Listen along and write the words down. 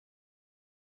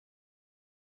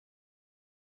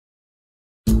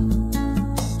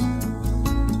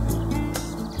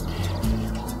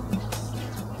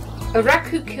A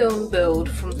Raku kiln build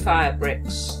from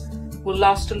firebricks will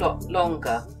last a lot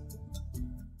longer.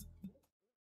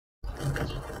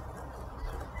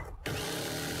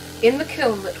 In the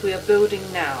kiln that we are building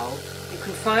now, you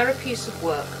can fire a piece of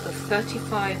work of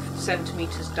 35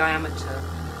 centimetres diameter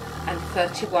and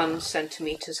 31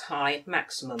 centimetres high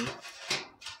maximum.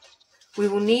 We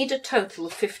will need a total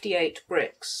of 58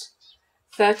 bricks,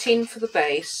 13 for the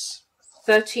base,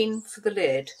 13 for the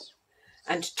lid,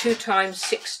 and 2 times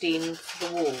 16 for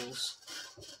the walls.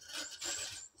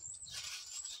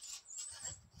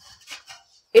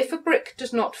 If a brick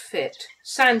does not fit,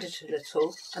 sand it a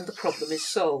little and the problem is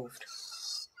solved.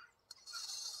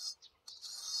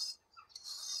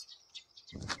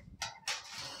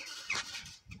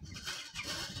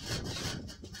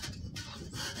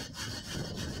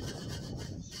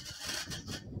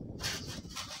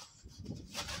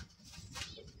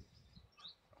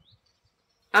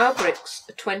 Our bricks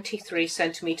are 23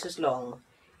 centimetres long,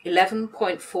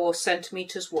 11.4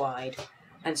 centimetres wide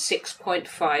and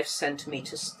 6.5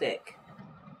 centimetres thick.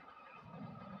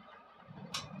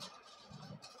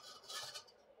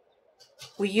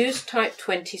 We use type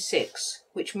 26,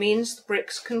 which means the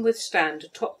bricks can withstand a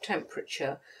top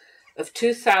temperature of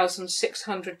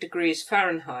 2,600 degrees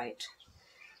Fahrenheit,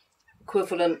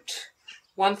 equivalent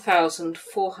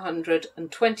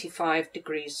 1,425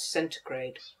 degrees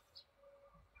centigrade.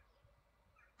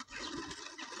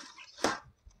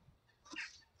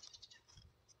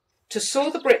 To saw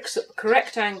the bricks at the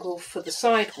correct angle for the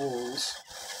side walls,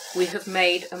 we have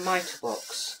made a mitre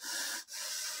box.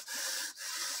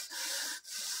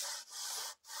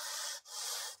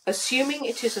 Assuming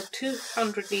it is a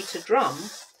 200-litre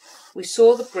drum, we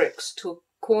saw the bricks to a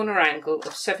corner angle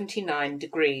of 79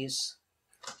 degrees.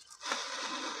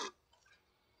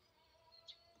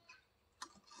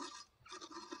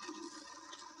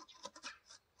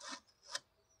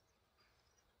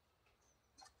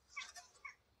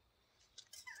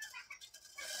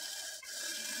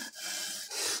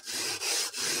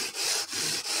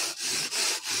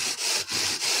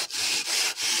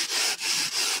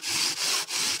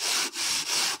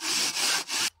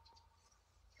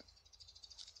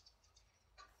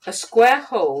 A square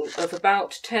hole of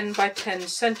about 10 by 10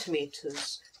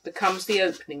 centimetres becomes the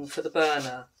opening for the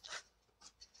burner.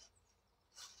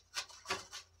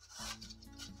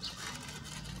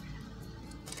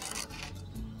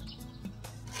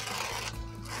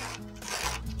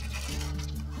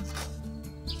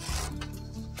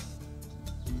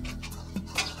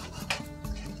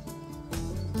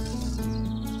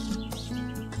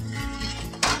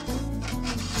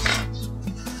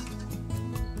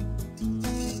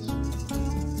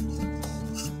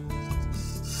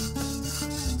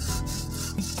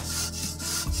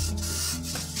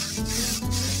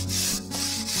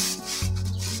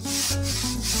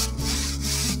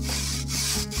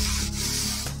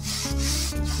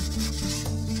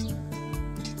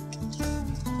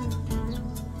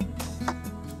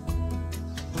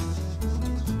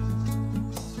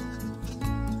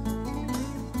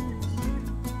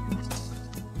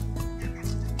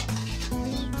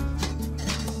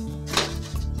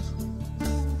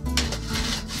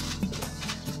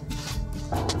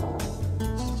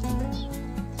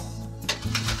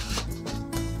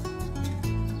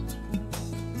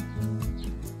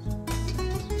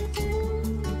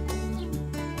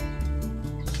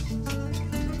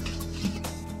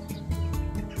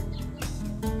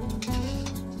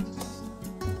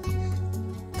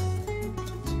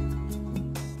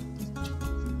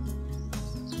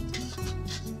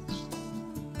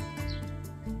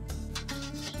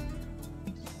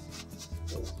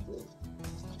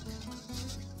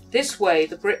 This way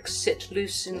the bricks sit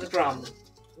loose in the drum.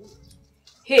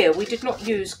 Here we did not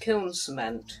use kiln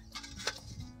cement.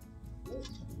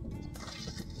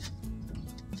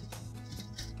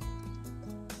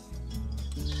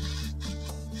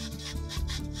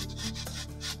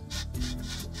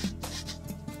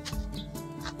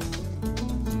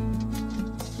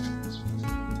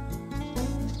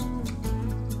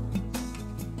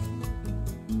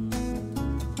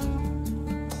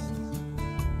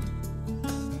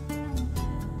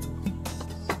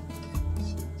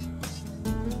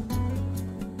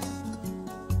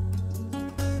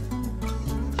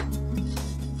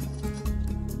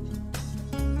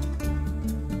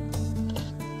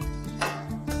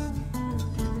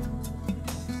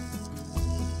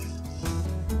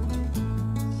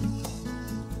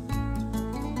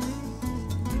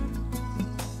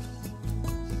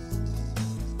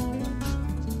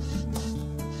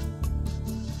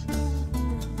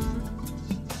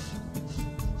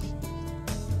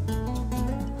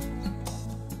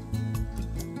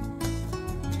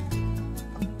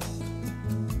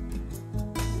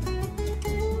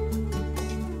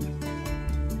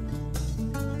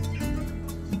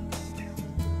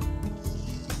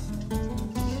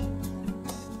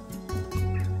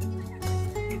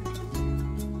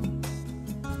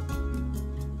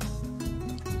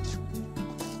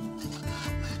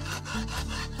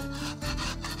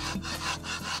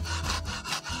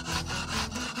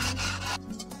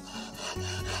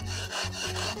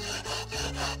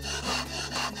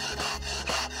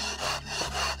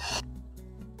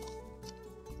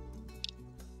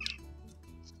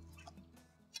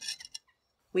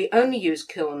 We only use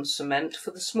kiln cement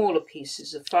for the smaller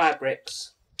pieces of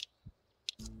firebricks.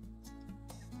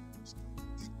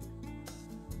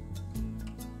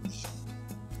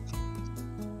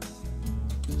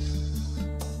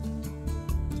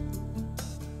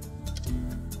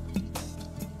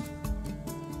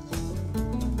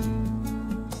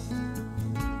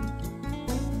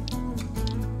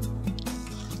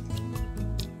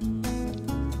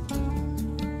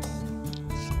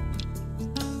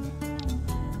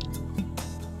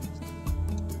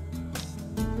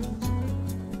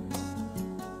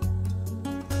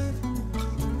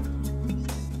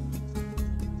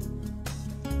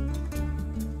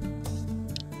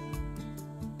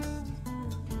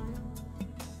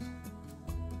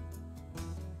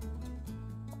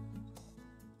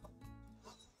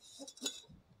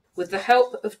 With the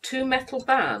help of 2 metal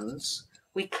bands,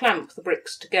 we clamp the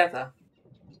bricks together.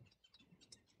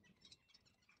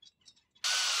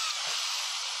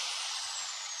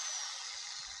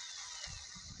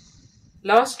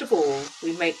 Last of all,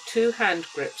 we make 2 hand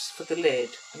grips for the lid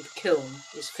and the kiln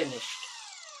is finished.